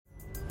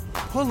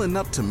Pulling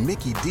up to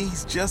Mickey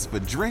D's just for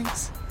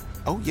drinks?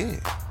 Oh yeah,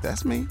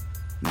 that's me.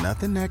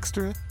 Nothing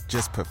extra,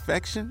 just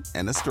perfection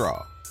and a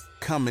straw.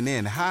 Coming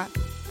in hot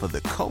for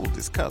the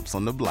coldest cups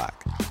on the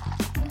block.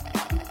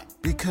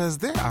 Because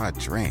there are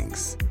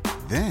drinks.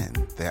 Then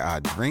there are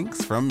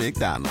drinks from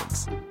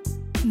McDonald's.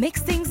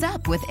 Mix things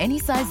up with any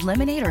size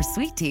lemonade or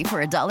sweet tea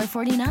for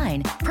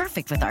 $1.49.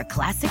 Perfect with our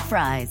classic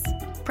fries.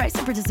 Price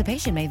and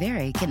participation may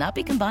vary. Cannot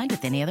be combined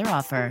with any other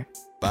offer.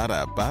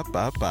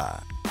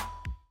 Ba-da-ba-ba-ba.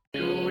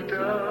 Tout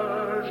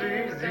à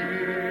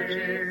Jésus,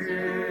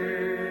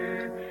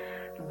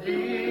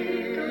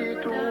 dis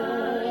tout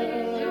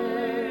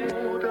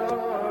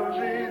à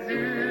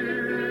Jésus,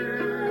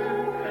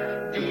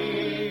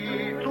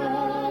 dis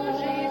tout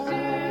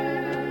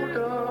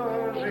à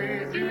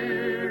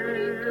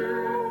Jésus,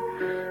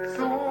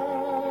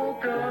 son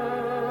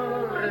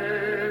cœur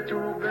est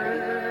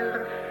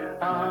ouvert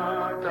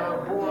à ta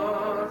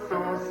voix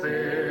sans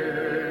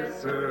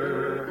cesse,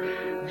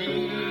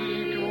 dis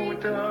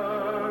tout à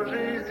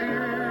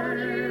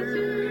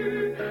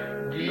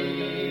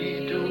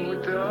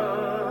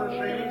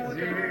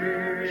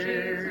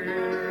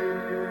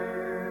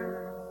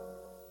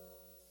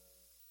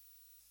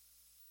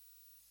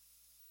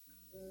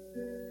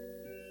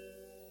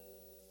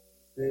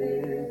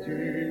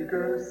Sais-tu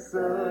que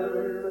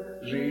seul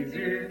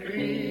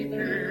Jésus-Christ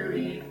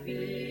purifie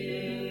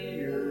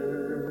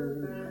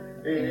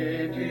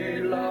et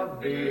tu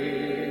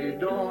lavé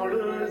dans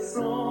le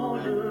sang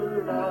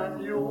de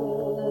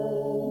l'agneau?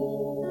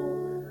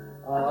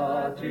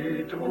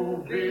 As-tu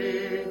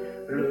trouvé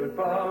le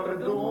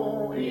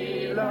pardon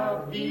et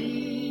la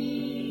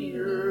vie?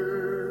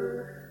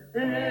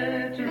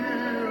 Es-tu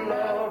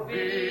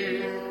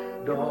lavé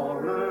dans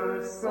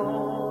le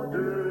sang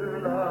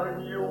de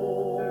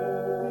l'agneau?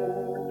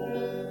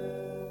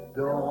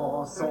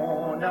 Dans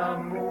son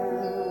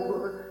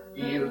amour,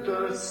 il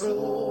te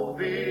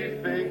sauve et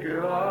fait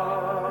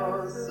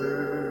grâce.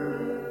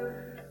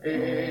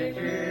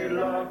 Es-tu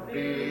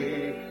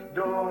lavé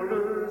dans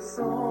le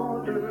sang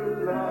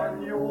de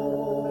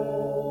l'agneau?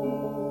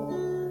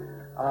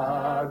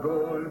 À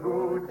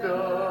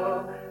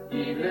Golgotha,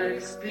 il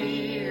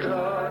expire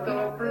à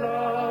ta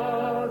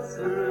place.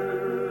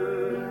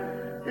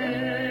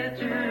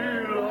 Es-tu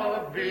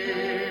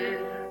lavé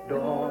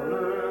dans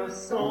le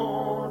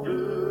sang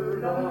de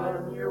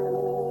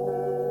l'agneau?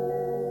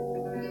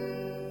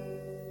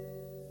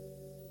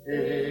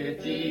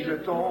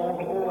 Est-il ton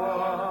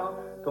roi,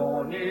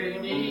 ton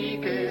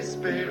unique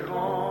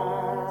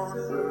espérance?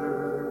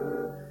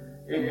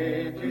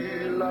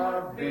 Es-tu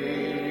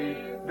lavé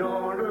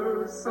dans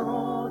le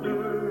sang de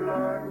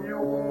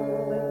l'agneau?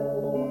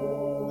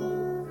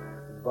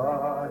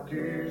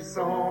 Vas-tu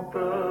sans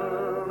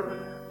peur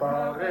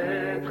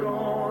paraître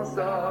en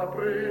sa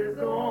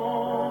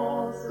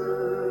présence?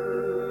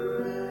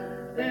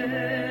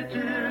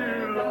 Es-tu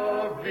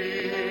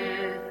lavé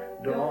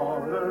dans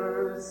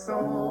le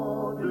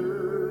sang de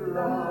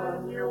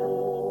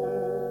l'agneau?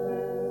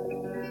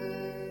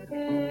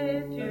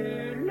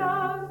 Es-tu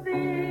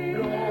lavé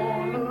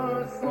dans le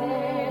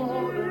sang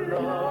de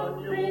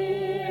l'agneau?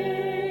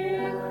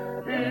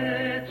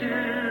 Es-tu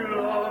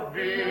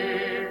lavé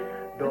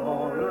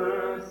dans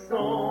le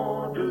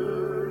sang de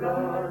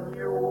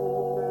l'agneau?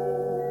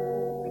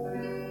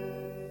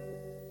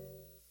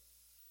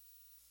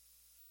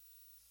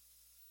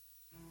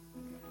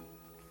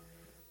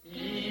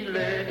 Il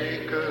est des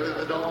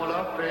cœurs dans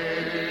la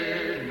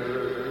peine,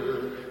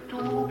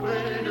 tout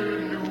près de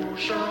nous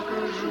chaque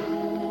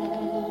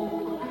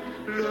jour.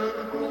 Leur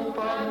coupe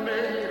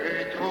amère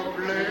est trop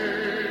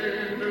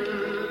pleine,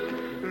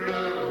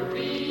 leur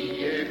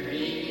vie est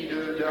vide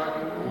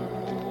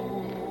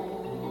d'amour.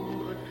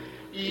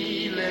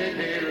 Il est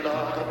des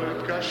larmes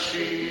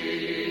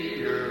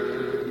cachées,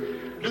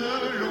 de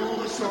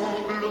lourds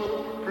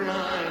sanglots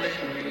plein les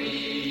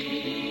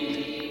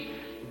nuits,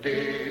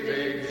 des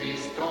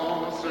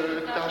existences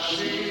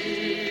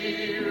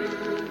tachées,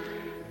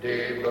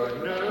 des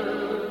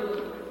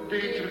bonheurs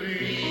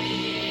détruits.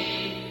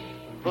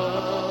 Va,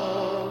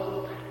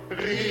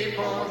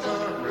 répands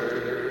un peu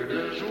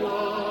de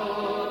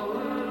joie,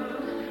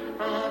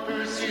 un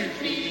peu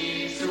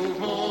suffit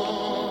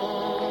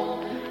souvent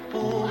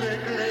pour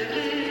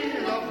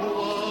éclairer la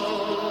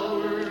voie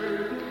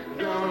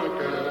d'un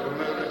cœur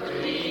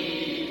meurtri,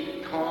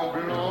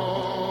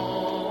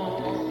 tremblant.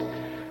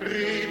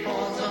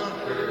 Répands un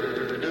peu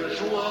de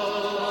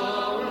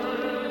joie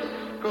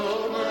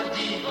comme un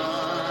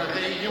divin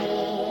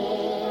rayon.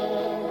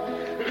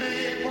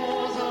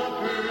 Répands un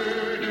peu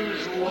de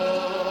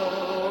joie,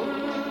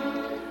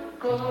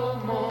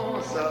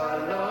 commence à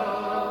la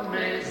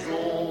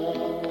maison.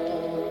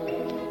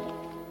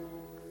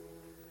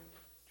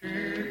 Tu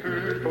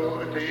peux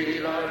porter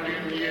la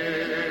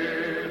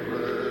lumière,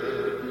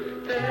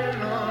 tel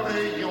un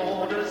rayon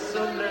de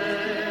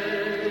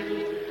soleil.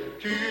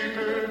 Tu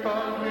peux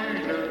par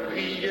une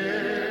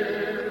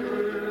prière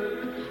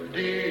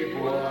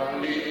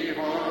dévoiler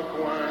un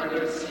coin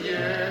de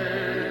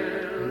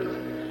ciel.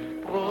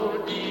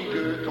 Prodigue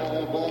ton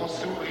bon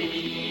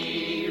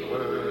sourire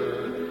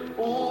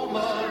aux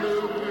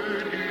malheureux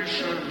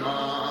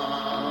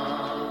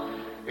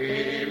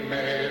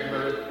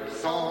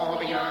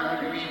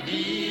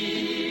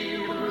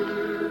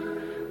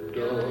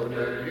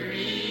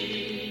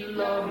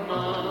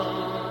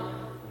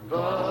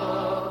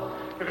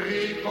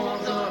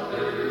répandant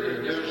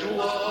de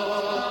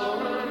joie,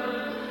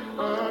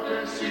 un te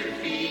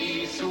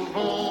suffit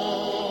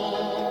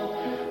souvent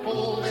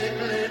pour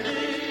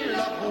éclairer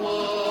la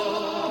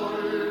voie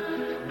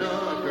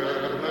d'un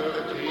cœur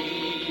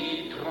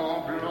meurtri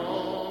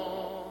tremblant.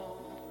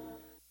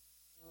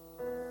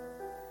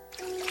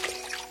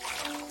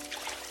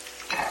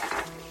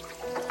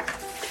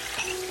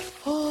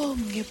 Oh,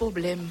 mon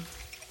problème.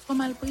 Faut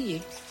mal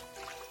prier.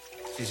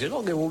 Si c'est là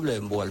un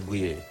problème pour le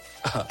prier,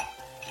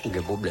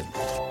 un problème.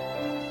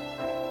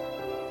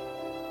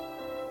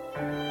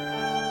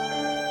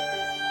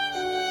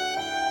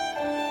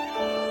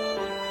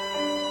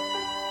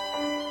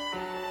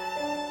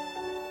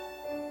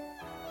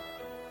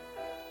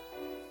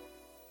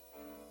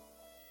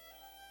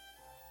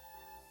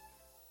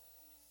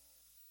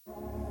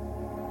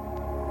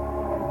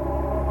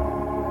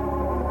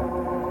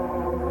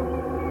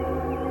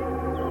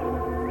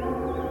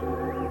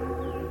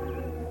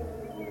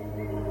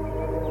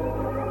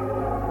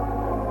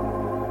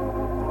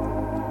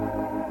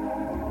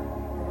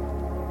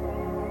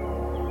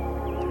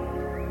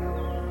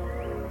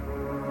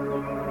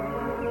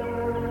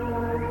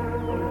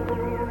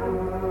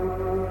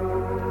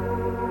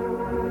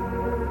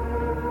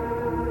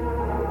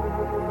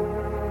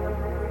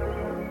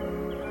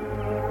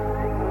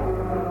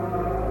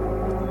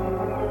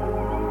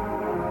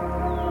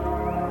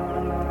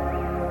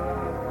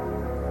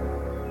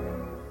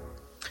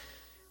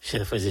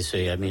 Chers frères et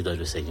sœurs, amis dans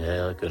le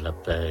Seigneur, que la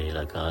paix et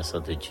la grâce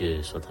de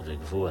Dieu soient avec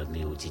vous,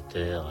 amis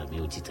auditeurs, amis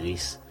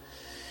auditrices.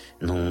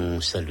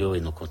 Nous saluons et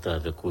nous comptons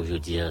avec vous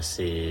aujourd'hui,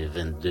 c'est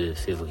 22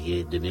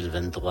 février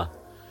 2023.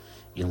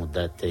 Une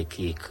date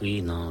qui est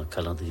écrite dans le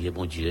calendrier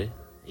bon Dieu.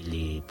 Il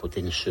est pour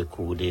nous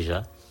secours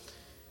déjà.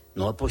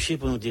 Nous approchons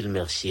pour nous dire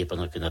merci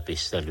pendant que nous avons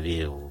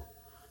salué.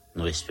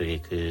 Nous espérons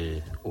que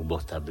au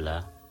bord table là,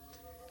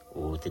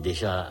 où tu es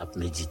déjà à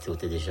méditer, où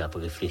tu es déjà à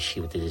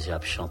réfléchir, où tu es déjà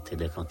à chanter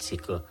des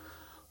cantiques,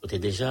 où tu es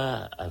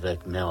déjà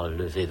avec main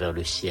levée vers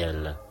le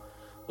ciel,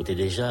 où tu es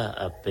déjà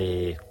à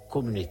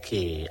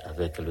communiquer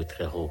avec le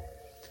Très-Haut.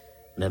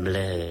 Même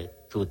les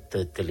tout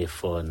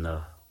téléphone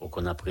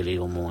qu'on a pris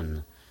au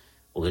monde,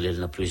 où il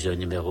y a plusieurs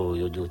numéros,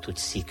 il y a tout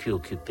cycle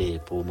occupé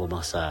pour le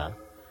moment ça,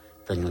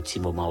 dans un petit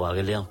moment où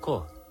il y a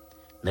encore.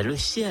 Mais le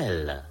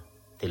ciel,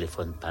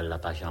 téléphone pas la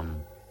pas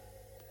jamais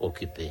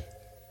occupé.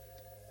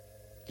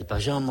 Il n'est pas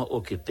jamais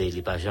occupé, il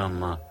n'est pas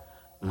jamais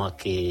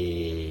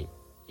manqué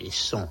et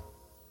son.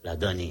 La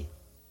dernière,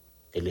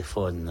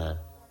 téléphone,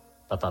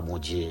 Papa mon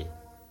Dieu,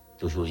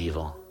 toujours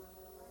vivant.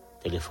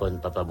 Téléphone,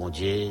 Papa mon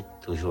Dieu,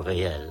 toujours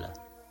réel.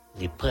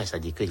 Il est prêt, ça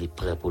dit qu'il est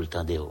prêt pour le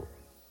temps des hauts.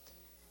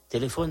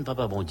 Téléphone,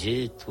 Papa mon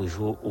Dieu,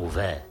 toujours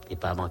ouvert. Il n'est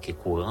pas manqué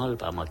courant, il n'est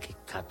pas manqué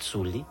 4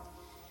 sous lit.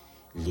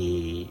 Il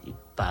n'est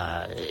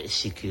pas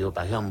sécure,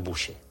 pas jamais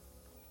bouché.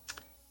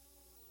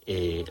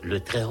 Et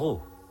le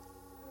Très-Haut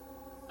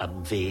a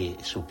veillé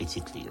sous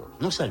petit Lio.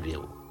 Nous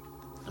saluons.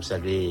 Nous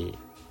saluons.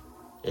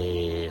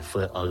 Et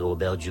frère Henri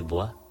Robert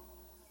Dubois,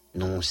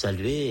 nous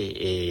saluons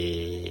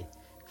et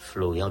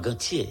Florian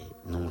Gantier,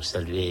 nous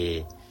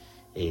saluons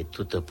et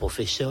tout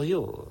professeur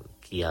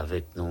qui est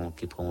avec nous,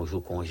 qui prend un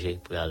jour congé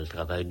pour aller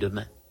travailler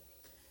demain.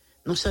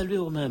 Nous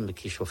saluons même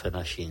qui chauffe la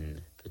machine,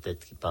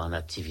 peut-être qui part en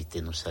activité,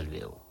 nous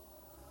saluons.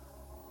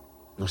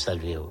 Nous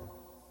saluons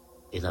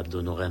et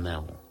nous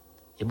remercions.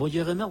 Et bon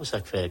Dieu remercie ça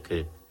fait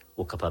que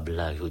vous êtes capable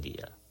là aujourd'hui.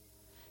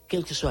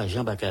 Quel que soit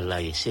Jean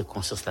Bacala et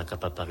circonstances là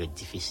capable de paraître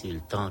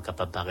difficile, temps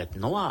capable de paraître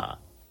noir,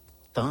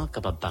 temps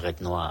capable de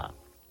paraître noir.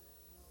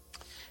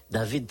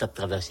 David a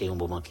traversé un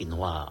moment qui est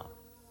noir.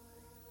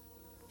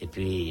 Et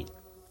puis,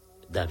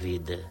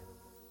 David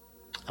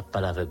a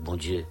parlé avec bon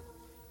Dieu.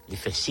 Il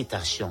fait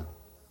citation.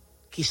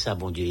 Qui ça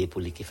bon Dieu est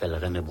pour lui qui fait le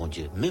remet bon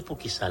Dieu? Mais pour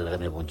qui ça le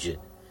remet bon Dieu?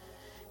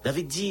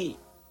 David dit,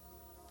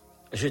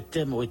 je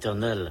t'aime ô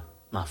Éternel,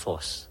 ma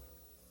force.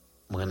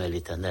 Moi j'aime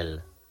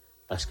l'Éternel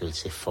parce que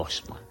c'est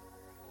force moi.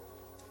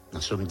 Dans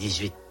Somme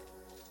 18,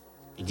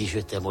 il dit, je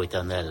t'aime, ô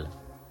Éternel,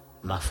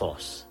 ma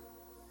force.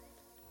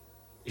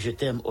 Je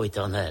t'aime, ô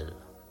Éternel,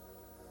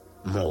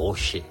 mon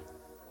rocher.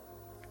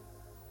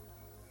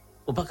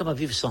 On n'est pas capable de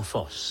vivre sans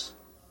force.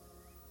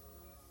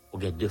 On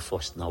a deux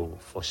forces dans nous,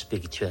 force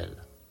spirituelle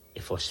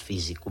et force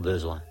physique au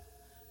besoin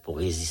pour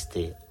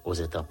résister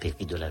aux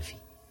intempéries de la vie,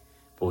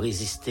 pour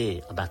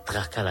résister en bas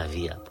tracas la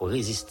vie, pour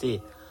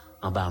résister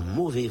en bas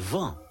mauvais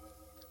vent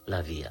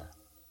la vie,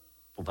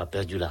 pour ne pas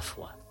perdre la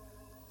foi.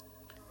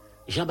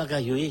 Jean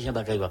Bagayoye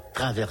a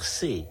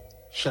traversé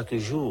chaque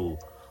jour.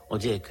 On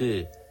dirait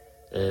que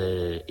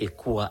et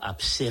quoi a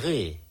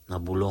serré dans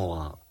le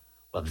boulon,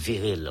 ou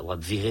viril.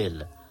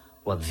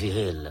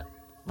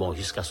 Bon,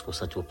 jusqu'à ce qu'on ne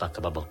soit pas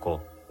capable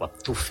encore, ou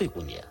tout fait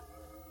qu'on y a.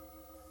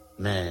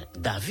 Mais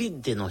David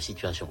était dans une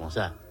situation comme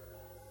ça.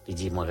 Il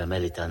dit, moi, j'aime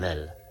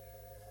l'Éternel,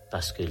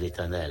 parce que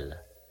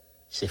l'Éternel,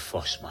 c'est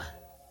force, moi.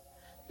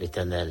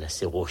 L'Éternel,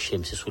 c'est rocher,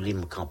 c'est sous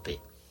l'île campé.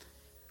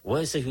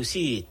 Ouais, c'est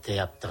aussi, t'es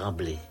à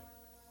trembler.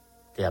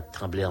 T'es à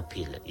trembler en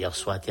pile. Hier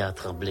soir, t'es à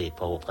trembler,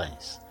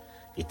 Port-au-Prince.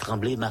 Il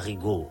tremblait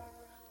Marigot.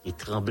 Il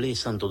tremblait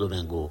Santo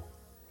Domingo.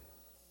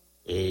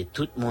 Et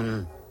tout le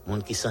monde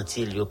Monde qui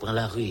sentit, il prend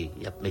la rue,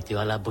 il a mis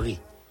à l'abri.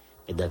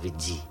 Et David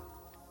dit,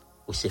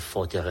 où c'est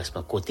forteresse,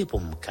 mon côté pour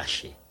me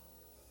cacher.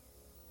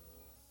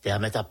 T'es à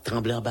mettre à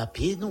trembler en bas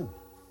pied, nous.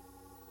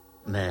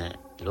 Mais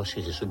lorsque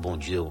je suis bon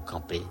Dieu au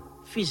campé,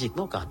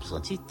 physiquement, quand je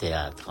senti, t'es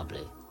à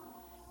trembler.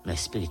 Mais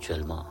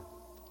spirituellement,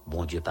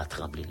 bon Dieu pas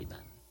trembler lui-même.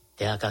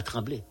 T'es à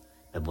trembler,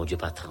 mais bon Dieu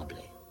pas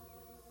trembler.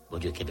 Bon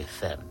Dieu qui est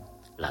ferme.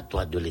 La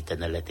droite de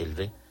l'Éternel est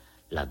élevée.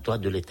 La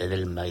droite de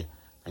l'Éternel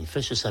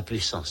manifeste sa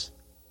puissance.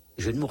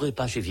 Je ne mourrai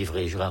pas, je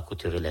vivrai, je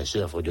raconterai les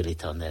œuvres de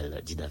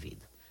l'Éternel, dit David.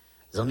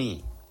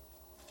 Amis,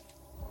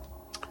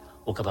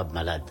 au capable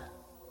malade.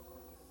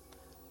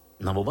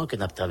 Dans le moment que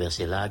nous avons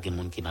traversé là, il y a des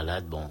gens qui sont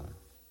malades, bon,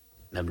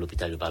 même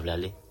l'hôpital ne peut pas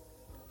aller.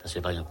 Parce que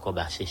pas un corps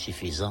assez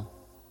suffisant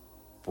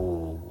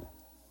pour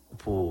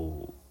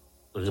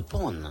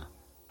répondre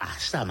à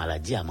sa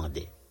maladie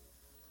amendée.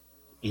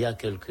 Il y a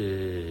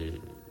quelques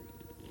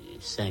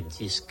 5,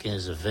 10,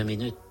 15, 20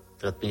 minutes,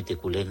 30 minutes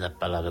écoulées, nous avons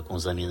parlé avec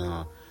 11 amis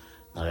dans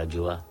la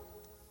radio.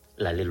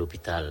 L'aller à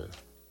l'hôpital.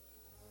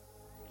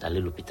 L'aller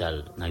à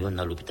l'hôpital. Nous sommes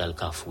dans l'hôpital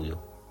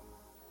Carrefour.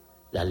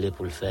 L'aller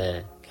pour le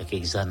faire quelques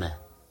examens.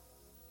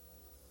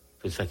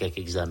 Pour le faire quelques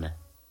examens.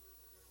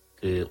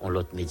 Que on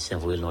l'autre médecin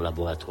voit dans le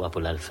laboratoire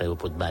pour le faire au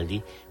pot de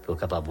Bali, pour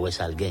capable de voir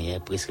ça le gagner,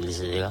 presque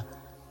les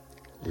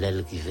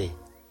l'aile qui va.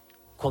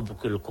 Comme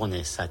que le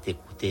connaît ça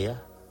t'écouter,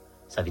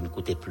 ça va nous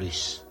coûter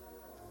plus.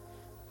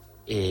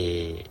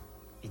 Et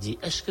il dit,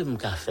 est-ce que je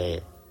vais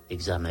faire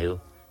examen?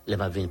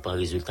 Là, je vais prendre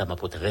le résultat,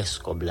 je vais reste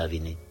comme la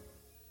venue.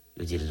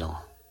 Je dis non.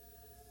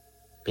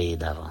 Payer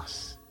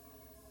d'avance.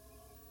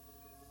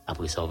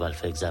 Après ça, on va le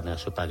faire examen.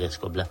 Si on pas reste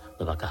comme là,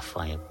 on ne va pas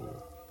faire rien pour.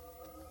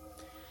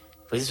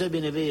 Frères et sœurs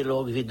bien-aimés,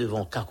 l'arrivée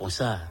devant un cas comme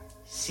ça,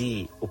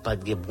 si on pas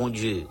de bon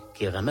Dieu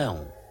qui remet,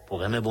 pour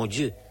remettre bon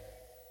Dieu,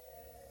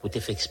 pour te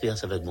faire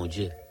expérience avec bon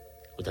Dieu,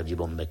 on t'a dit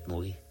bon, mettre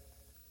mourir.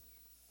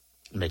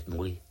 Mettre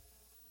mourir.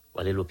 Ou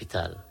aller à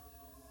l'hôpital.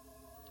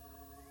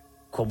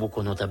 Comme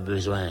on a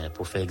besoin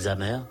pour faire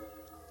examen,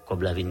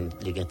 comme la vie,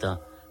 les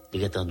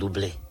gens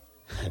doublé.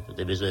 On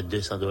a besoin de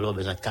 $200,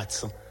 besoin de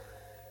 400.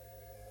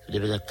 On a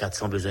besoin de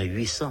 400, besoin de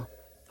 800.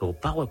 On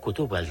part au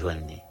côté pour le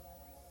joindre.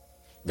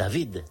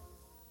 David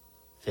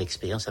fait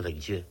expérience avec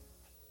Dieu.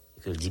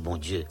 Et qu'il dit, bon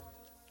Dieu,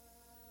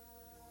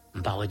 je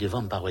ne parle devant,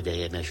 je ne parle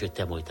derrière, mais je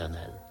t'aime au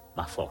éternel,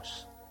 ma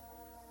force.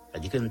 Il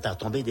dit que je t'ai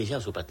tombé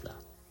déjà sur patte là.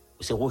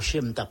 Ou c'est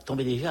rocher, je t'ai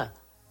tombé déjà.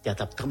 Tu as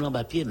tremblé en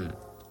bas pied,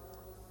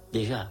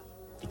 déjà.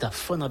 Tu t'as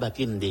fond en bas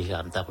pied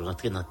déjà, je t'ai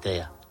rentré dans la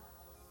terre.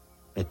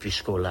 Mais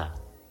puisque là,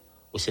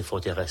 où c'est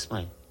forteresse,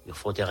 une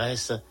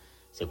forteresse,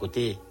 c'est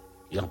côté,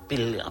 il y a un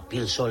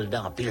pile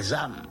soldat, un pile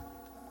âmes,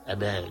 eh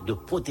ben, de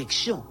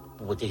protection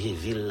pour protéger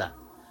ville là,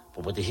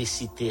 pour protéger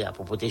cité là,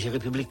 pour protéger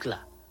république là.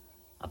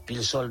 Un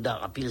pile soldat,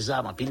 un pile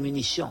âmes, un pile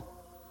munitions,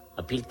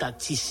 un pile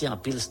tacticien, un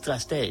pile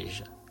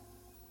stratège.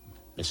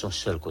 Mais son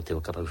seul côté, on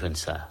est capable de faire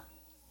ça.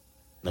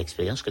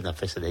 L'expérience que nous avons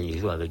fait ces derniers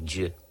jours avec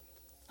Dieu,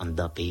 en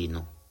dedans pays,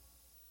 non.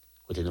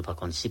 Côté, nous pas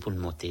contre, si pour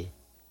nous monter,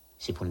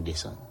 si pour nous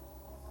descendre.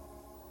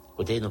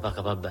 Côté, nous pas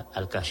capable de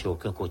le cacher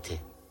aucun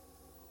côté.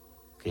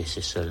 Que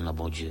c'est seul dans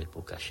bon Dieu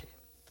pour cacher.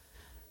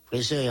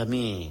 Frères et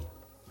amis,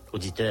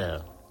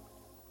 auditeurs,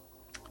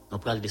 nous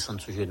pourrons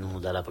descendre sur genoux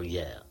dans la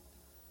prière.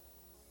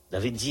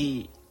 David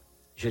dit,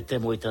 je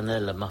t'aime ô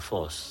éternel, ma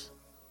force,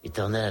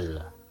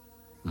 éternel,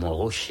 mon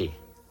rocher,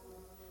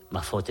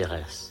 ma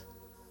forteresse,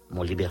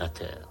 mon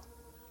libérateur,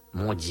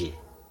 mon Dieu,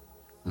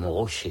 mon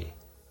rocher,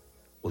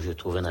 où je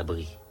trouve un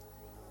abri,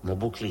 mon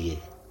bouclier,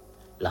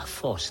 la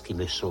force qui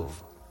me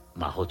sauve,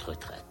 ma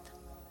retraite.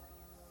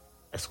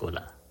 Est-ce qu'on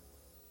l'a?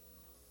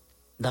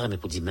 D'arrêter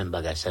pour dire même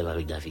bagage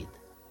avec David.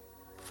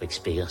 Pour faire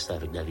expérience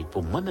avec David.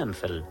 Pour moi-même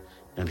faire,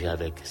 même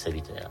avec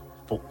serviteur.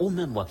 Pour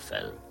eux-mêmes moi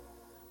faire.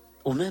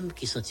 Eux-mêmes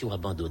qui sentent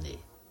abandonnés.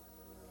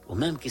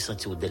 Eux-mêmes qui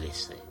sentent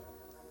délaissés.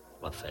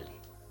 On va faire.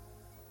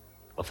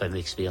 On va faire une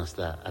expérience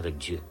là avec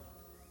Dieu.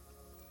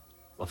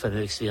 On va faire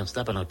une expérience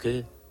là pendant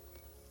que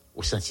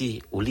vous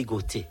sentez au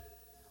ligoté.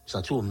 Vous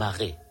sentez au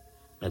marais.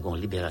 Mais un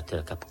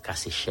libérateur qui a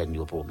cassé les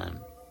chaînes pour vous-même.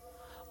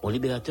 Un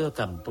libérateur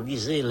qui a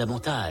brisé les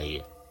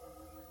montagnes.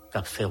 Qui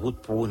a fait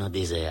route pour vous dans le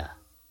désert.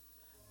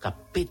 Qui a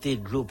pété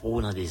de l'eau pour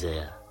vous dans le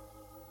désert.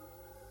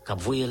 Qui a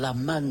voyé la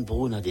manne pour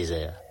vous dans le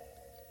désert.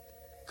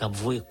 Qui a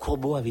voyé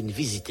Kobo à venir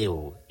visiter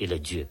vous. Il est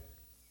Dieu.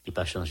 Il n'a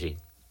pas changé.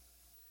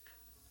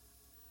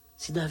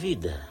 Si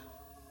David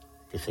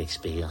a fait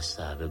expérience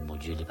avec mon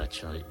Dieu, il n'a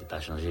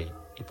pas changé.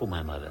 Et pour moi,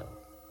 avec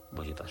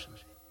mon Dieu n'a pas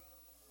changé.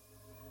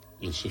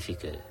 Il suffit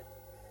que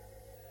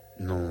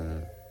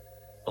nous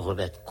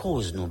remettons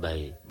cause nous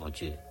bailler, mon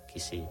Dieu, qui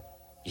c'est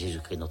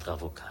Jésus-Christ, notre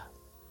avocat,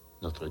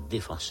 notre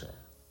défenseur.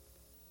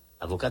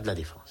 Avocat de la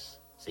défense,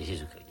 c'est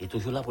Jésus-Christ. Il est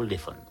toujours là pour le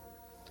défendre.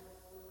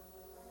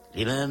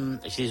 Lui-même,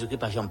 Jésus-Christ n'a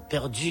pas jamais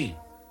perdu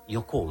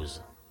une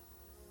cause.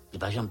 Il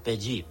n'a pas jamais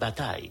perdu une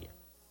bataille.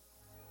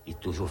 Il est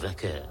toujours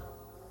vainqueur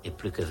et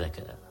plus que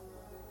vainqueur.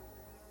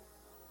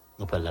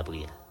 Nous parlons de la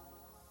prière.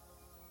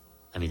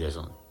 Amis des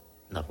ondes,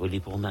 nous avons lu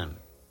pour nous-mêmes,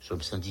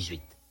 Psaume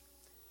 118.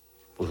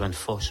 Pour jouer une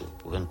force,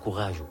 pour jouer un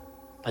courage,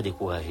 pas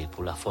décourager,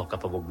 pour la force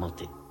capable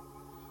d'augmenter.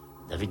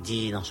 David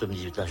dit dans Psaume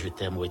 18 là, je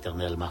t'aime, ô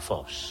Éternel, ma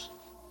force.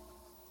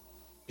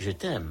 Je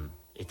t'aime,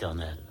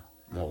 Éternel,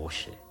 mon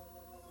rocher.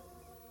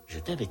 Je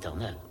t'aime,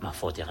 Éternel, ma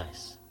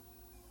forteresse.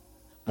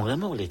 Mon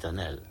amour,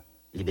 l'Éternel,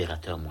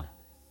 libérateur moi,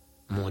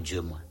 mon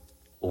Dieu moi,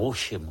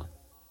 rocher moi,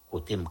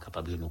 côté me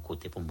capable de nous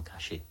côté pour me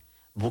cacher,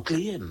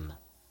 bouclier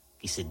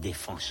qui se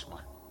défense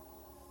moi,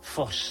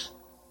 force,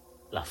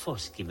 la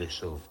force qui me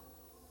sauve.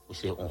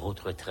 C'est une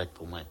retraite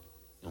pour moi,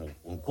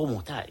 une grosse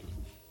montagne,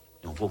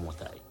 une grosse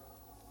montagne.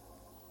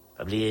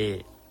 Pas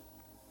oublier,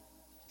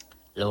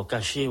 là au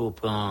caché, on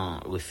prend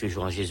refuge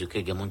en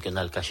Jésus-Christ, il y a des gens qui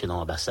ont caché dans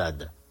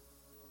l'ambassade.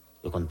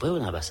 Ils ne prennent pas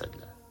l'ambassade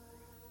là.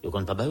 Ils ne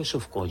prennent pas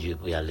sauf conduire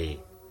pour y aller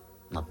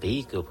dans le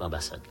pays que vous prenez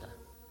l'ambassade là.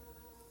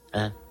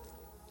 Hein?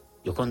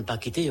 Ils ne pas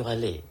quitter, ils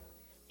aller.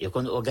 Ils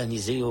ne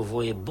organiser, ils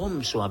envoyer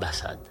bombe sur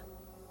l'ambassade.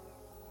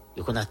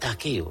 Ils ne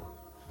attaquer,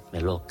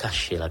 mais leur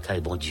cacher la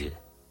caille bon Dieu.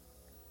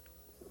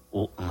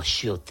 Ou en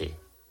sûreté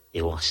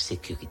et ou en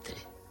sécurité.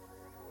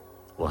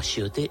 Ou en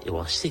sûreté et ou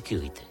en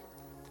sécurité.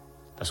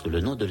 Parce que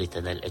le nom de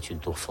l'Éternel est une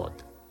tour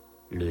forte.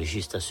 Le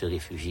juste se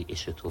réfugie et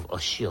se trouve en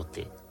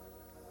sûreté.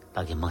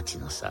 Pas de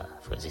mentir dans ça,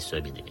 frères et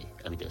sœurs bien-aimés,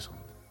 amis des ondes.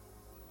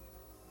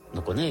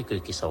 Nous connaissons que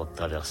qui ça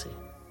traverser.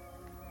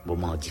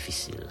 Moment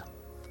difficile,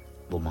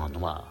 moment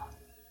noir,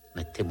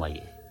 mais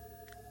témoigner.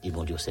 Dis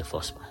bon Dieu, c'est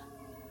force,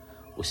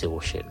 ou c'est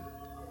rocher,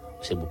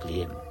 ou c'est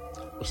bouclier,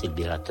 ou c'est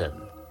libérateur,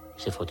 ou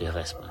c'est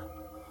forteresse,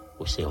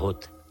 ou c'est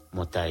haute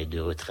montagne de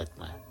retraite,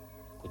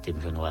 côté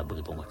me genou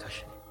abri pour me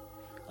cacher.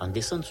 En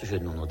descendant sous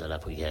genou dans la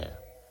prière,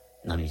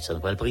 nous ne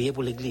pas le prier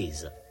pour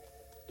l'église,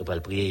 nous ne pas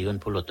le prier une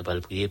pour l'autre, nous ne pas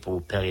le prier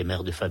pour père et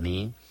mère de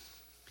famille,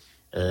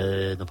 nous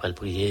ne pas le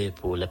prier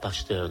pour les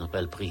pasteurs, nous ne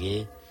pas le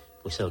prier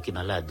pour ceux qui sont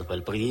malades, nous ne pas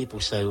le prier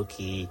pour ceux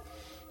qui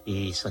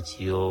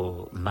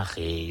sont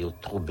marrés,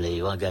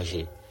 troublés,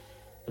 engagés.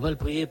 Nous ne pas le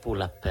prier pour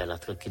la paix, la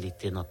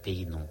tranquillité dans le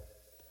pays, non.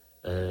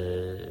 Nous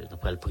ne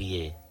pas le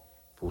prier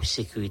pour la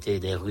sécurité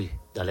des rues,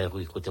 dans les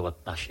rues, côté où on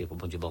marcher, pour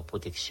bon Dieu, pour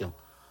protection.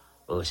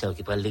 Ceux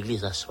qui prennent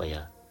l'église à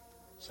Soya,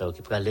 ceux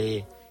qui prennent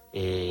aller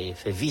et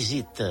faire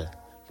visite,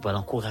 qui prennent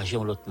encourager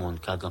l'autre monde,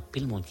 car il y a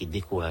pile de monde qui est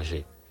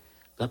découragé.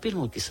 Il y a pile de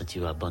monde qui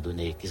sont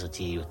abandonnés, qui sont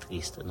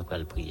tristes, nous pouvons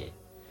le prier.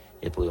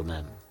 Et pour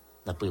eux-mêmes,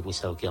 nous prions pour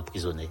ceux qui sont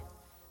emprisonnés.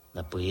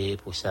 Nous prions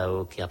pour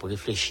ceux qui ont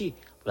réfléchi,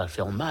 pour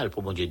faire mal,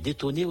 pour bon Dieu,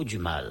 détourner du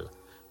mal,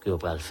 que vous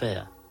pouvez le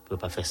faire, pour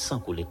ne pas faire sang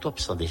couler, top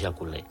sang déjà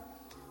couler.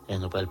 Et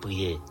nous pouvons le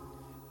prier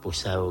pour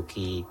ceux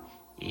qui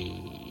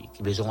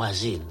ont besoin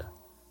d'asile,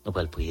 nous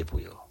pouvons le prier pour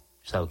eux.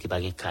 Ceux qui n'ont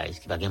pas de caisse,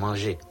 qui n'ont pas de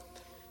manger,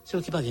 ceux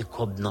qui n'ont pas de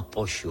cob dans la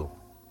poche,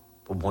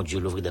 pour bon Dieu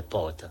l'ouvrir des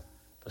portes,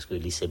 parce que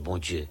lui c'est bon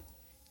Dieu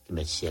qui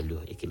met le ciel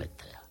et qui met la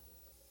terre.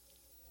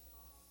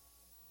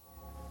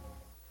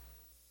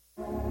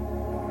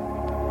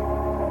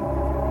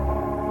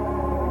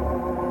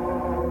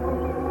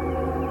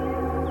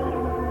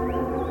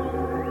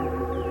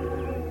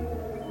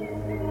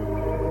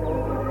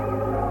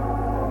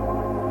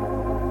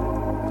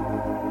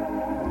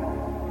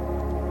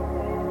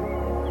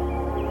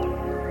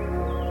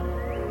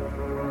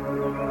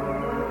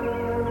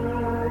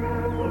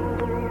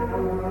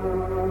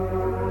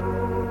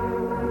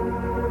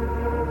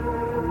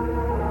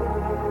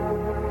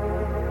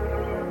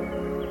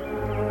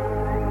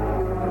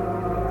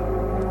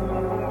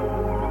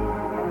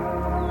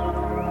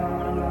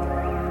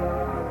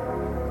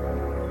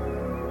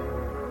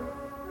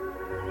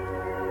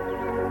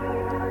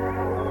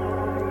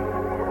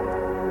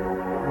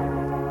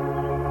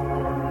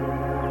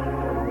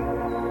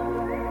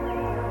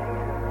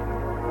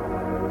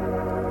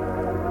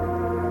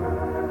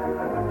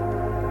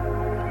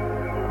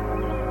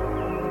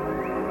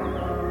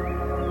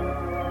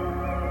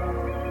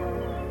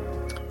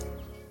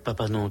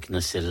 Papa non qui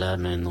dans celle-là,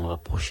 mais nous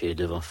rapprocher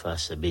devant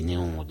face,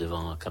 bénions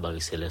devant cabaret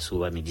céleste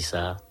ou à midi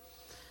ça.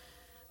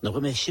 Nous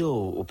remercions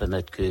au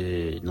permettre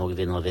que nous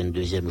arrivions dans le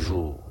 22e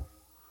jour,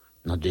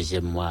 dans le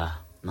 2e mois,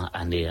 dans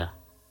l'année,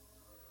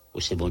 où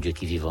c'est bon Dieu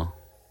qui est vivant,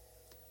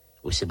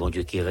 où c'est bon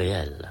Dieu qui est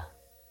réel,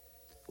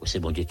 où c'est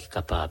bon Dieu qui est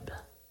capable,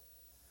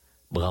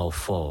 bras au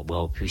fort,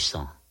 bras au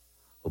puissant,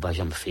 où pas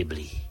jamais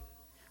faibli,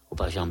 où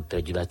pas jamais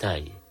perdre du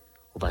bataille,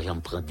 où pas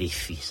jamais prendre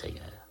défi,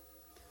 Seigneur.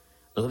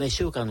 Nous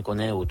remercions quand nous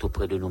connaissons tout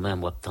près de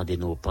nous-mêmes, ou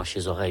attendez-nous, penchez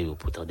les oreilles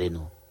pour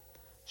attendre-nous.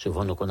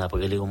 Souvent, nous connaissons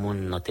après les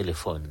monde dans le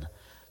téléphone,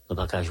 nous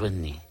pas qu'à joindre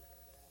ni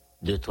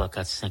 2, 3,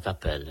 4, 5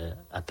 appels,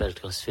 appels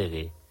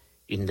transférés,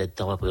 une de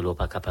temps après l'autre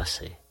pas qu'à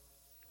passer.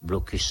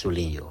 Blocus sous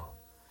ligne.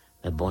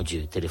 Mais bon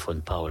Dieu,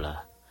 téléphone pas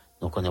là.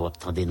 Nous connaissons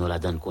attendez-nous la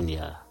donne qu'on y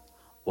a.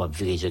 Ou à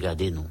virer,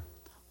 regarder nous,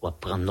 ou à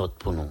prendre note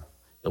pour nous,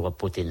 et ou à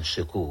porter un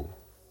secours,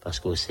 parce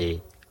que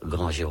c'est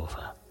grand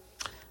Jéhovah.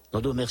 Nous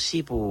nous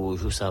remercions pour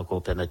jouer ça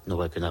encore permettre nous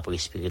que nous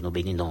respirer, nous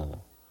bénissons.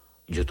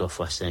 Dieu 3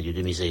 fois saint, Dieu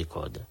de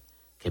miséricorde.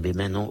 Que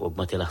maintenant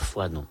augmenter la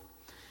foi nous.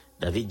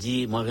 David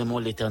dit, moi vraiment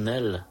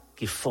l'Éternel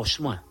qui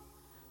force moi.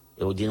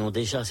 Et on dit non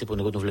déjà, c'est pour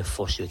nous renouveler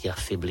force qui a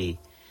faibli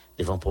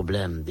devant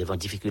problèmes, devant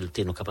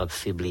difficultés, nous capables de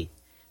faiblir,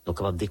 nous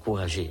capables de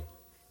décourager,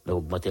 mais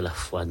augmenter la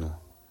foi nous.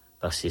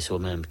 Parce que c'est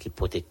eux-mêmes qui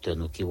protecteur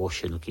nous, qui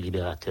rocher nous, qui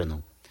libérateur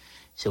nous.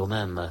 C'est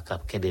eux-mêmes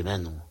qui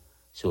nous,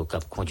 c'est au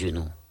cap conduit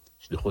nous,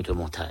 sur de hautes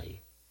montagnes.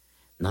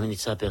 Dans minute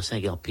ça,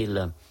 personne qui en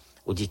pile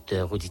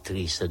auditeurs,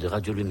 auditrices de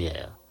Radio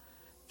Lumière,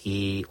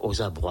 qui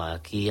osent aboyer,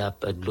 qui a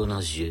de l'eau dans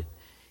les yeux,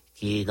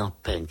 qui est dans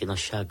peine, qui est dans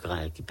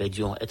chagrin, qui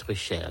perdu un être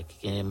cher,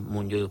 qui est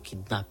mon Dieu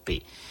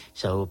kidnappé,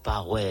 ça au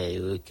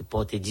paroi, qui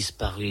porte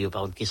disparu,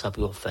 par exemple, qui ça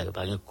peut faire,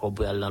 par exemple, qu'on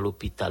peut aller dans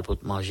l'hôpital pour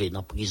te manger, dans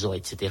la prison,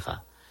 etc.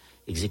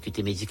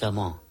 Exécuter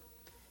médicaments.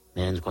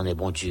 Mais qu'on est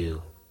bon Dieu,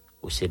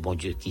 ou c'est bon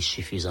Dieu qui est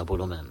suffisant pour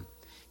nous-mêmes.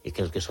 Et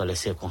quelles que soient les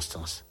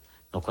circonstances.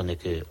 Donc on est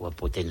que, on va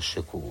porter un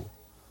secours.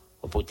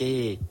 On va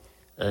porter,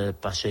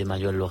 Pasteur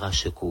Emmanuel Laura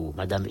secours.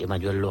 Madame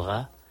Emmanuel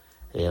Laura,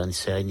 une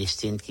sœur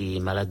Ernestine qui est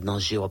malade dans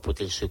les yeux, on va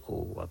porter le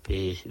secours. On va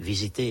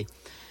visiter.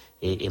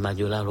 Et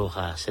Emmanuel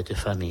Laura, cette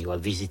famille, on va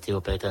visiter au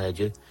Père éternel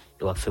Dieu,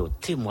 et on va faire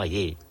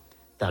témoigner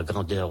ta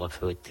grandeur, on va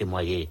faire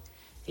témoigner,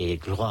 et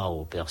gloire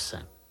au Père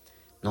Saint.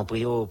 Nous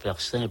prions au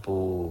Père Saint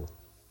pour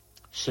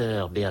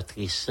sœur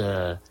Béatrice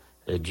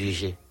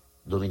Dugé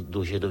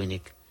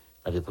Dominique.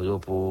 Nous prions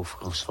pour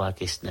François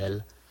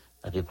Quesnel.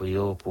 Nous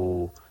prions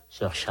pour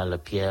sœur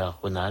Charles-Pierre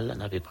Ronald.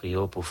 Nous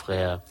prions pour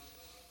frère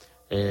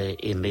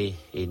Aimé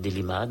et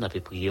Delima. Nous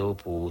prions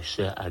pour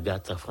sœur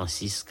Agathe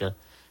Francisque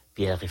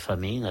Pierre et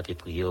famille. Nous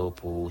prions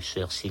pour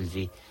sœur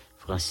Sylvie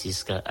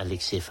Francisque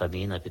Alexis et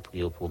famille. Nous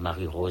prions pour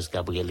Marie-Rose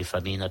Gabriel et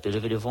famille. Nous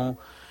prions devant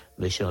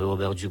monsieur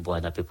Robert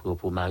Dubois. Nous prions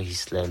pour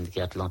Marie-Gislaine qui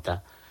est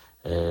Atlanta.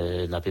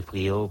 Nous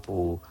prions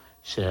pour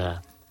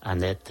sœur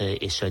Annette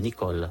et sœur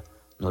Nicole.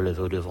 Nous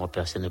levons devant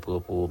personne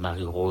pour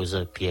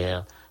Marie-Rose,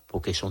 Pierre,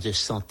 pour question de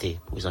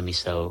santé, pour les amis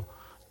Sao.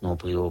 Nous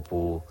prions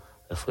pour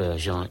frère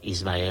Jean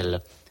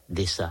Ismaël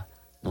Dessa.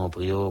 Nous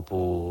prions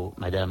pour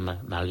madame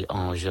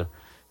Marie-Ange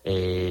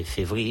et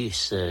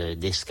Févrius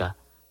Desca.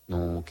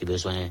 Nous qui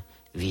besoin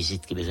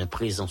visite, qui besoin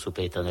présence au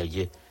Père éternel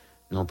Dieu.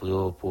 Nous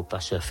prions pour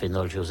pasteur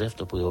Fénol Joseph.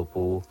 Nous prions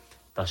pour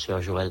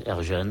pasteur Joël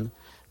Erjeune,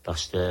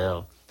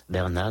 pasteur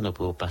Bernard, nous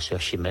prions pour pasteur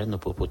Chimène, nous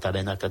prions pour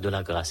Tabernacle de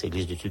la Grâce,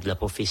 Église d'études de la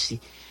prophétie.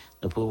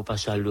 Nous prions pour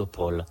pasteur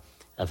Léopold,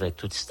 avec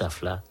tout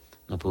staff là.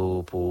 Nous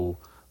prions pour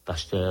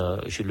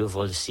pasteur Jules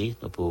Volsi,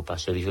 nous prions pour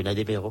pasteur Vigona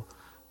Desbéreaux.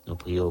 Nous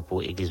prions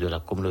pour Église de la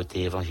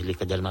communauté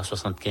évangélique d'Elma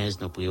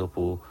 75. Nous prions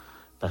pour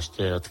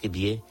pasteur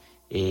Tribier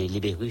et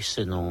Libérus,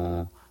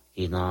 nous,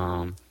 et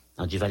dans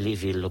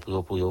Duval-les-Villes.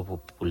 Nous prions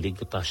pour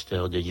Ligue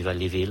pasteur de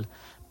Duval-les-Villes,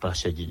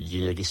 pasteur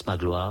d'Unélis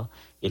Magloire,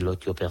 et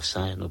l'autre Père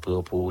Saint. Nous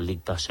prions pour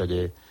Ligue pasteur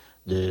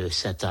de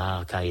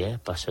Saint-Arc-Caillet,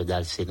 pasteur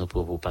d'Alcé. Nous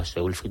prions pour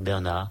pasteur Wilfried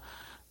Bernard.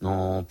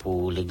 Non,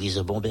 pour l'église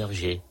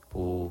Bomberger,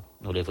 pour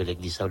nous lever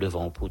l'église à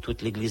devant, pour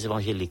toute l'église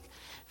évangélique,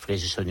 frères et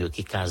sœurs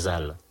qui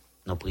casal.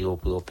 Nous prions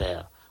pour au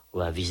Père, on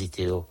va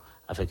visiter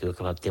avec le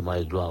capable témoin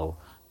de gloire.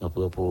 Nous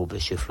prions pour M.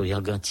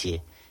 Florian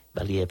Gantier,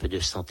 balayer un peu de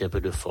santé, un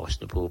peu de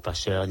force. Nous prions pour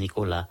pasteur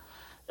Nicolas,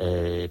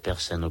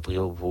 personne. Nous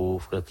prions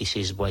pour frère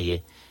Christus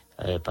Boyer,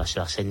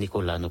 pasteur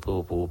Saint-Nicolas. Nous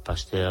prions pour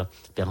pasteur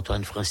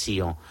Père-Antoine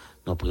Francillon.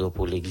 Nous prions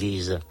pour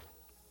l'église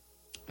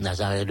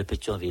Nazareth de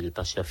Pétionville,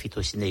 pasteur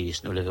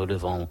Phytocinéus. Nous levons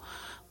devant.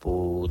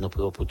 Nous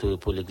prions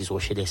pour l'église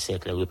Rocher des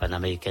Siècles, la rue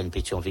panaméricaine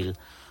Pétionville.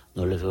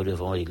 Nous levons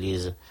devant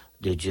l'église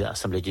de Dieu,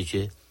 Assemblée de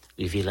Dieu,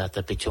 les Villates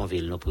à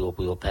Pétionville. Nous prions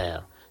pour le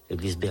Père,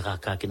 l'église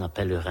Beraka qui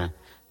n'appelle le Rhin.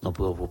 Nous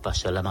prions pour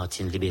pasteur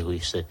Lamartine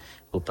Libérus,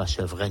 pour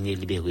pasteur Vranier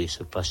Libérus,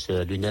 pour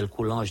pasteur Lunel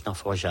Coulange dans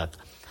Fort-Jacques.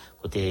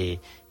 Côté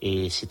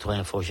et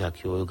citoyen Fort-Jacques,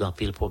 il y a eu un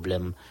pile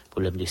problème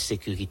de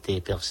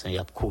sécurité, personne, il y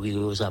a couru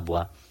aux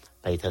abois.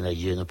 Par éternel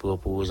Dieu, nous prions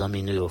pour vous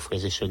emmener aux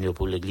frères et sœurs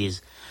pour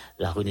l'église,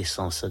 la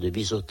Renaissance de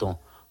Bisoton.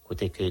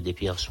 Côté que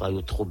depuis hier soir,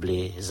 vous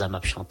troublés,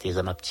 Zamap chanté,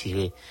 Zamap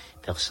tiré,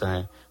 Père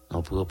Saint,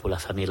 nous prions pour la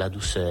famille La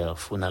Douceur,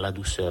 Founa La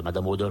Douceur,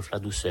 Madame Rodolphe La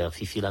Douceur,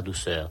 Fifi La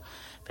Douceur.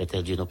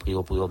 Père Dieu, nous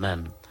prions pour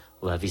eux-mêmes.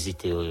 On va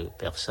visiter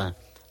Père Saint,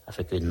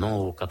 afin que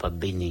non capable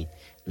bénir,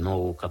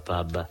 non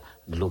capable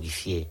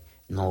glorifier,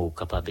 non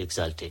capable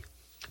exalter.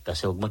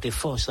 Parce que augmenter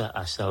force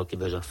à ça qui a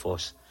besoin de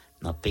force.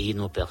 Dans le pays,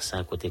 nos Père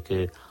Saint, côté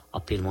que, en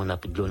pile monde a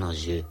plus de l'eau dans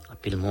les yeux, en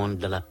pile monde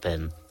dans la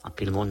peine, en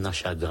pile monde dans le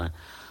chagrin,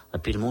 en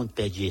pile monde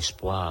perdu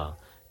espoir.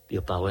 Puis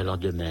parole en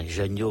demain,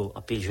 jeunes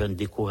en pile jeunes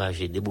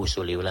découragés,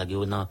 déboussolés, ou la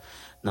guerre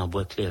dans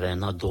bois clairin,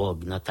 dans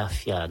drogue, dans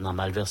tafia, dans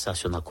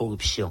malversation, dans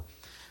corruption.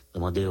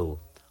 Demandez on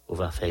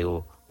va faire,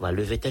 on va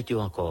lever tête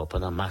encore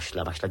pendant la marche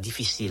là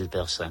difficile,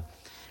 Père Saint.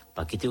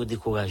 Pas quitter ou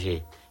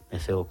décourager, mais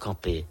faire au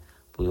camper,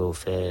 pour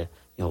faire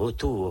un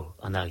retour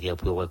en arrière,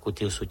 pour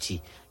écouter au soutien.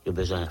 Il y a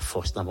besoin de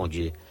force dans mon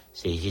Dieu.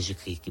 C'est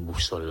Jésus-Christ qui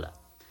boussole là.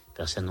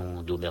 Père Saint,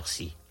 nous nous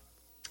merci.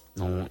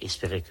 Nous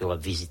espérons qu'on va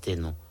visiter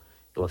nous.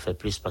 On va faire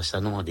plus par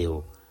ça, nous en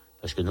déo.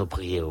 Parce que nous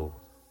prions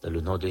dans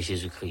le nom de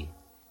Jésus-Christ,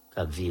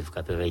 qu'à vivre,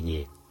 qu'à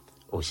régner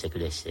au siècle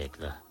des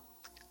siècles.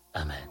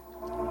 Amen.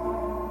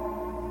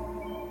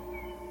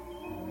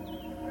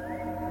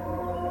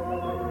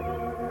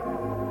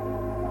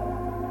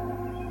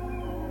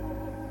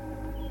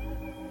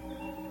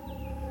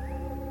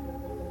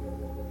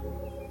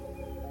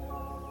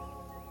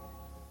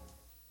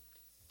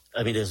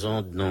 Amis des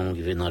ondes, nous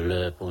venons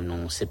l'heure pour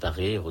nous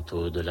séparer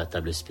autour de la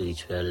table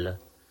spirituelle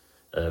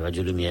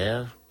Radio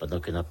Lumière, pendant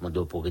que notre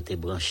mandat pour être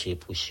branché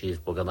pour suivre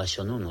la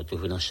programmation, nous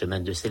toujours dans une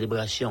semaine de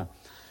célébration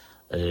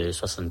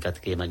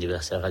 64e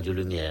anniversaire Radio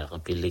Lumière.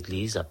 Puis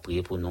l'église a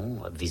prié pour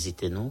nous, a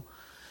visité nous.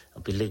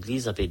 Puis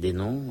l'église a aidé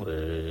nous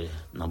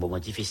dans un moment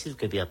difficile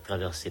que bien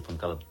traversé pour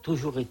nous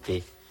toujours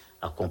été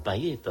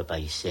accompagné peuple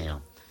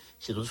haïtien.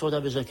 Si toutefois on a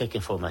besoin de quelques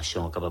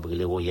informations, capable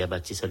de Royer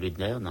Baptiste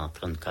Ludner dans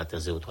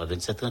 34 03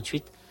 27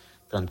 38,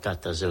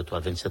 34 03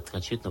 27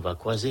 38, nous va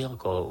croiser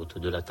encore autour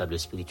de la table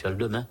spirituelle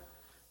demain.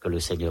 Que le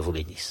Seigneur vous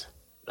bénisse.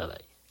 Bye bye.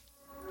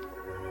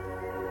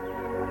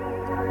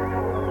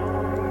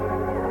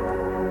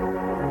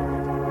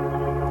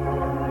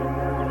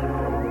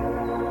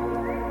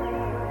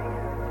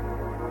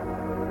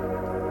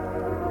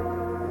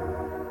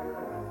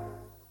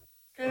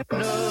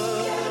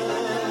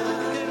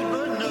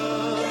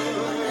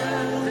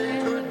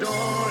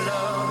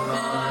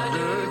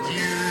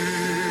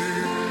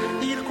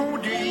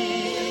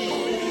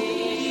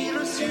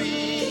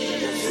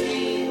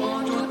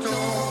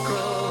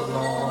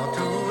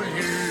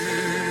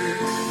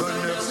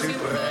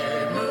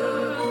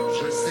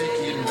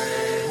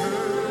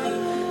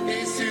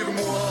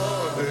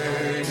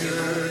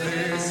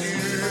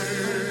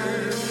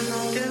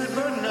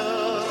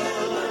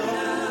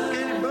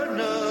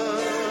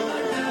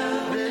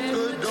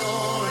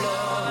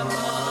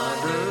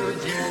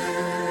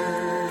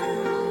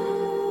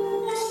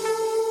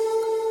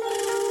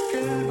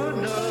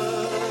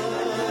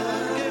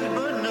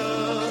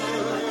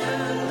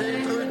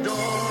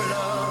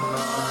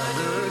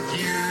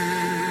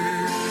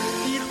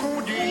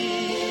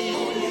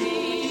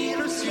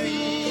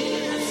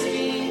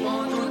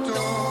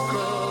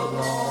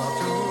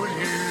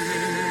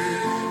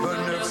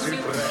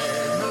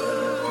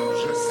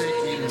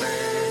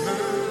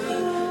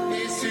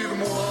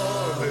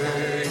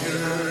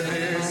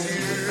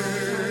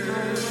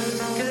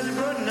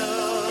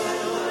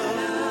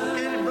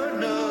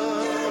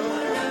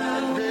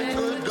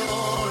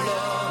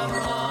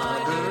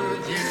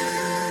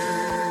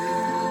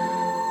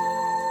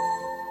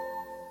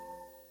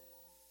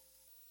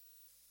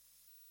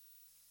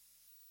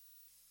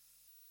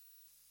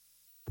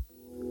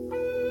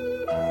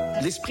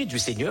 L'Esprit du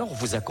Seigneur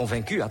vous a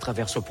convaincu à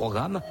travers ce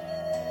programme?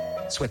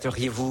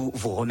 Souhaiteriez-vous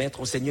vous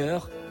remettre au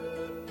Seigneur?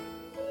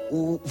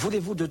 Ou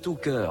voulez-vous de tout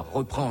cœur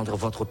reprendre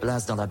votre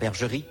place dans la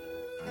bergerie?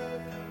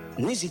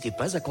 N'hésitez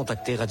pas à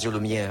contacter Radio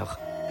Lumière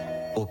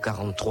au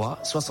 43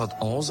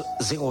 71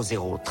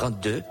 00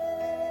 32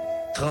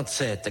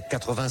 37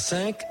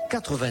 85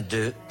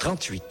 82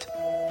 38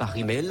 par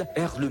email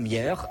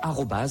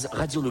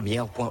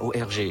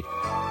rlumière@radiolumière.org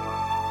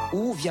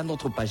ou via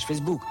notre page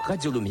Facebook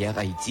Radio Lumière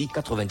Haïti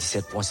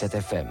 97.7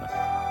 FM.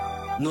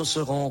 Nous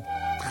serons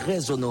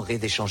très honorés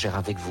d'échanger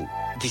avec vous.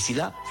 D'ici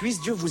là, puisse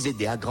Dieu vous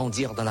aider à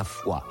grandir dans la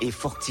foi et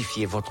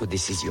fortifier votre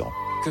décision.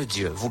 Que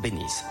Dieu vous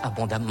bénisse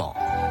abondamment.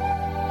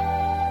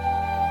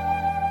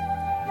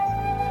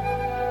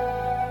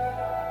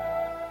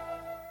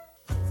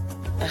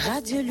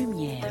 Radio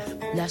Lumière,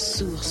 la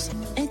source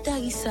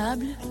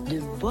intarissable de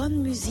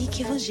bonne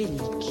musique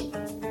évangélique.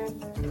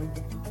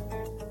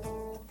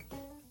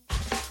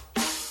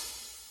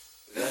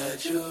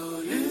 Radio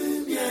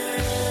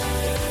Lumière.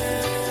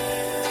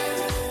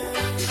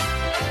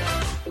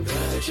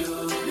 Radio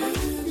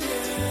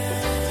Lumière.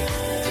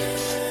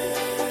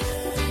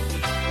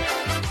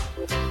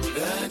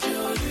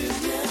 Radio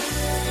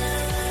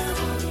Lumière.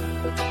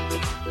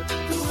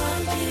 Toi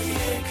qui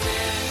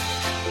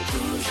éclaires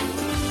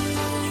toujours.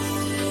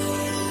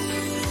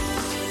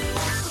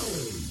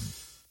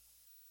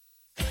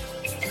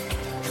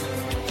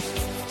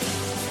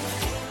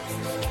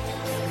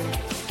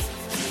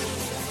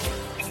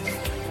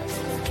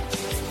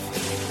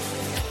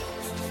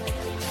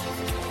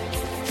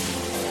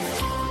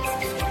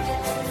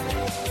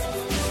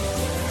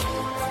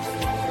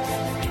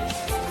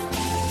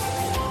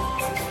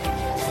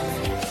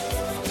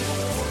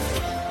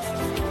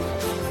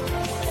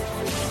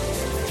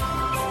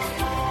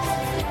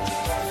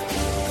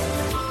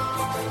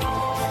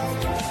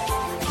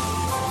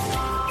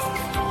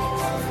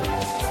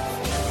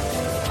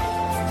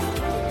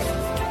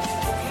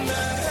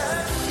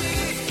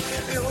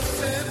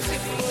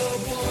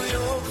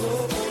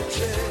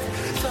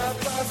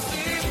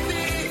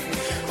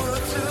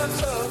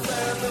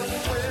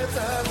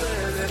 Time